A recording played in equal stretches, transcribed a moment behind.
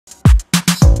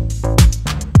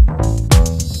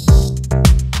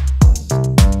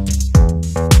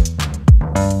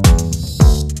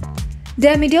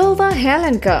Demidova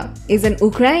Helenka is an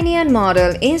Ukrainian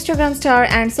model, Instagram star,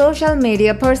 and social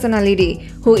media personality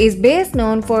who is best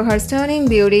known for her stunning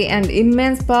beauty and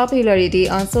immense popularity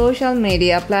on social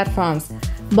media platforms.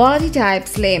 Body type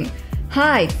slim,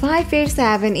 height 5 feet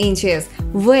 7 inches,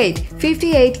 weight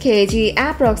 58 kg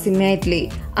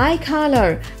approximately, eye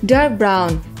color dark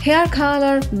brown, hair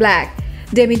color black.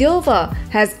 Demidova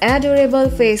has adorable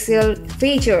facial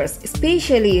features,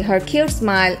 especially her cute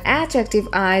smile, attractive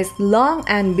eyes, long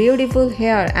and beautiful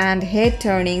hair, and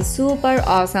head-turning, super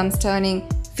awesome, stunning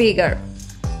figure.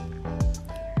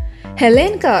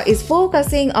 Helenka is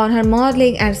focusing on her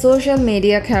modeling and social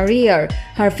media career.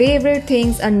 Her favorite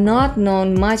things are not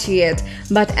known much yet,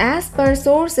 but as per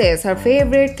sources, her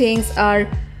favorite things are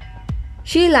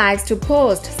she likes to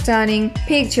post stunning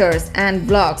pictures and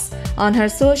vlogs on her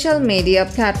social media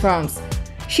platforms.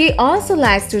 She also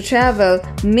likes to travel,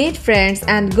 meet friends,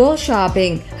 and go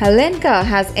shopping. Helenka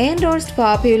has endorsed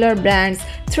popular brands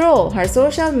through her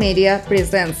social media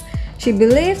presence. She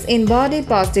believes in body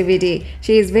positivity.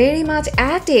 She is very much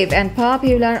active and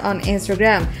popular on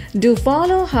Instagram. Do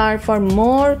follow her for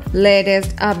more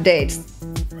latest updates.